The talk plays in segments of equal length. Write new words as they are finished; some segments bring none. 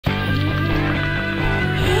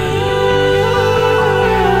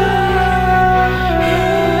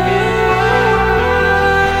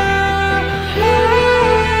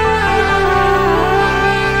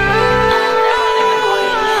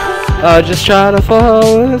I just try to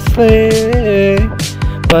fall asleep,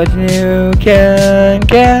 but you can't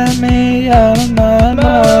get me out of my mind.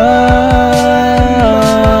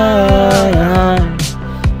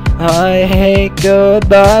 I hate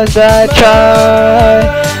goodbyes, I try,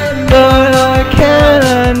 but I can't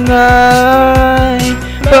deny.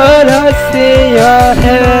 But I see your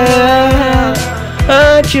head,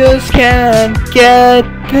 I just can't get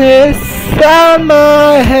this out of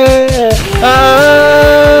my head.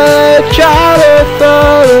 I try to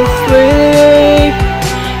fall asleep,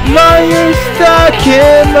 but you're stuck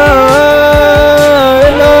in my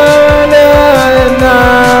mind.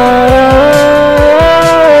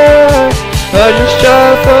 I just try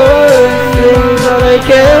to fall asleep, but I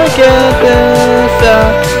can't get this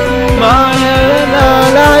out of my head.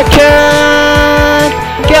 And I can't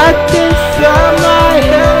get this out of my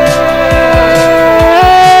head.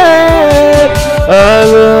 I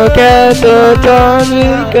look at the times we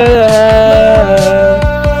could have.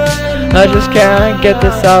 I just can't get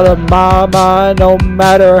this out of my mind. No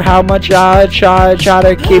matter how much I try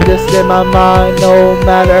to keep this in my mind. No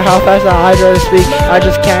matter how fast I try to speak, I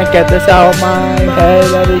just can't get this out of my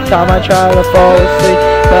head. Every time I try to fall asleep,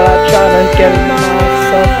 but I try to get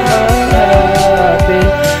myself happy.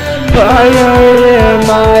 Fire in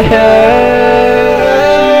my head.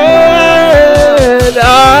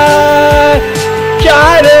 I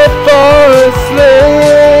try to fall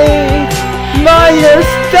asleep, but you're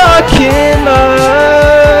stuck in my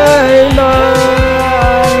mind.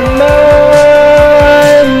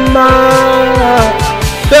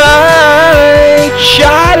 I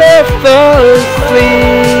try to fall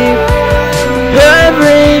asleep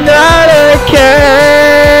every night. I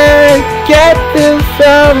can't get this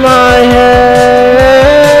out of my head.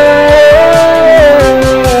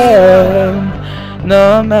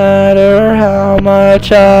 No matter how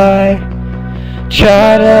much I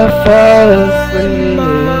try to fall asleep,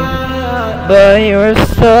 but you're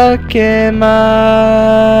stuck in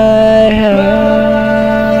my